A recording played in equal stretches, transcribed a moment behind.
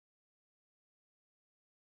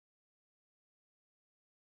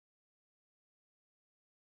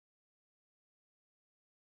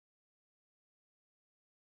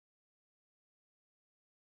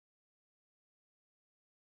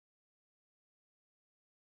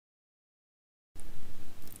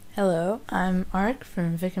Hello, I'm Ark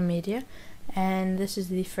from Wikimedia, and this is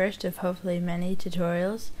the first of hopefully many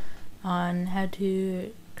tutorials on how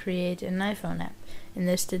to create an iPhone app. In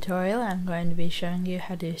this tutorial, I'm going to be showing you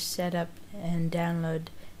how to set up and download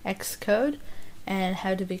Xcode and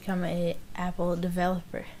how to become an Apple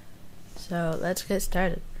developer. So let's get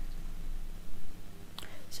started.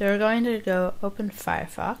 So we're going to go open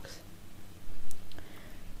Firefox.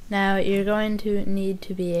 Now you're going to need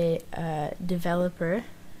to be a developer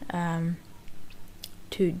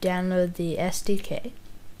to download the SDK,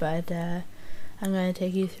 but I'm going to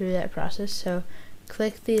take you through that process. So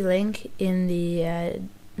click the link in the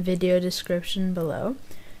video description below,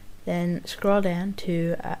 then scroll down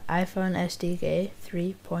to iPhone SDK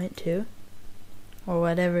 3.2 or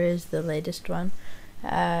whatever is the latest one,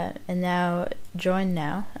 and now join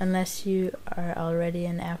now unless you are already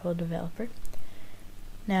an Apple developer.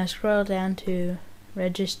 Now scroll down to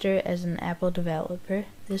register as an Apple developer.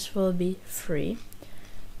 This will be free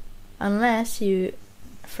unless you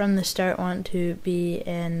from the start want to be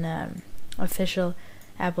an official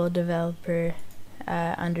Apple developer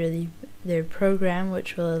under their program,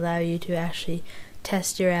 which will allow you to actually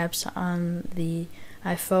test your apps on the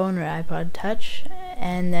iPhone or iPod Touch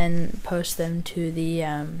and then post them to the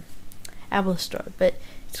Apple Store. But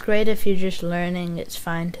it's great if you're just learning. It's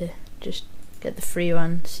fine to just get the free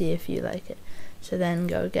one, see if you like it. So then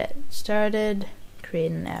go get started,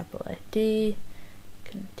 create an Apple ID,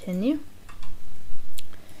 continue.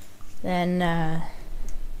 Then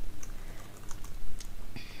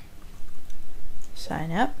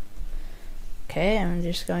sign up. Okay, I'm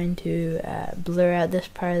just going to blur out this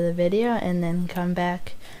part of the video and then come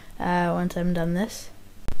back once I'm done this.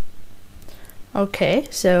 Okay,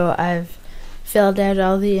 so I've filled out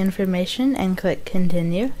all the information and click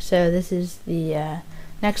continue. So this is the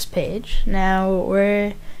next page. Now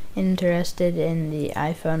we're interested in the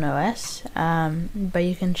iPhone OS, but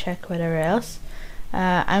you can check whatever else.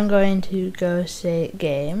 I'm going to go say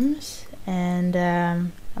games, and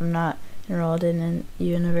I'm not enrolled in a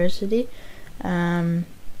university.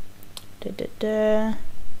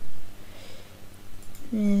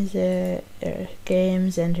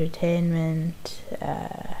 Games, entertainment,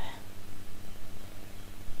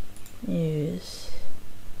 news,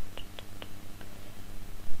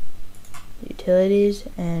 utilities,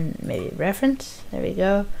 and maybe reference. There we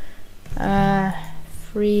go.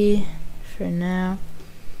 Free for now.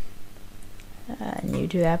 New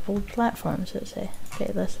to Apple platforms, let's say.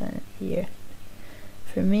 Okay, less than a year.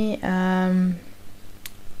 For me, no.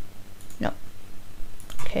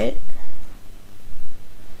 Okay.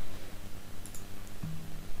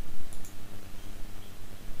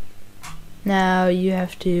 Now you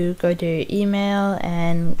have to go to your email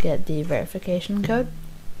and get the verification code,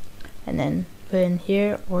 and then put in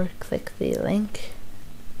here or click the link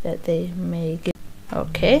that they may give.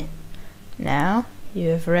 Okay, now you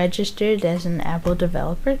have registered as an Apple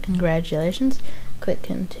developer. Congratulations. Click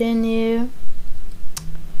continue.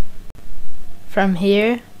 From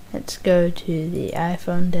here, let's go to the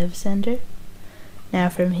iPhone Dev Center. Now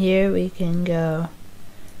from here we can go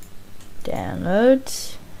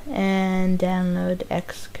downloads and download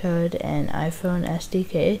Xcode and iPhone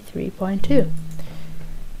SDK 3.2.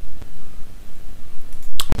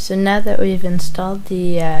 So now that we've installed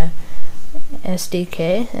the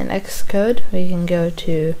SDK and Xcode, we can go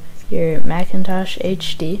to your Macintosh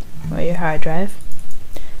HD or your hard drive,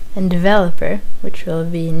 and developer, which will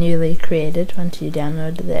be newly created once you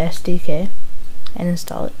download the SDK and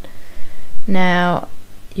install it. Now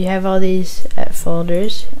you have all these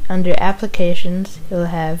folders. Under applications, you'll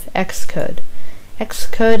have Xcode.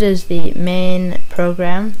 Xcode is the main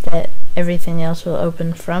program that everything else will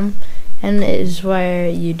open from, and it is where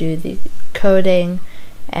you do the coding,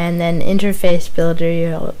 and then interface builder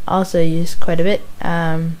you'll also use quite a bit,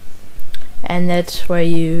 and that's where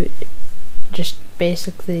you just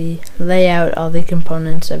basically lay out all the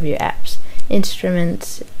components of your apps.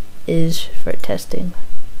 Instruments is for testing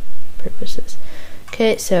purposes.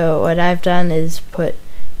 Okay, so what I've done is put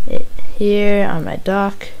it here on my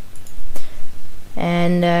dock,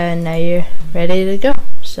 and now you're ready to go.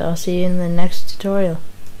 So I'll see you in the next tutorial.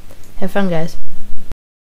 Have fun, guys.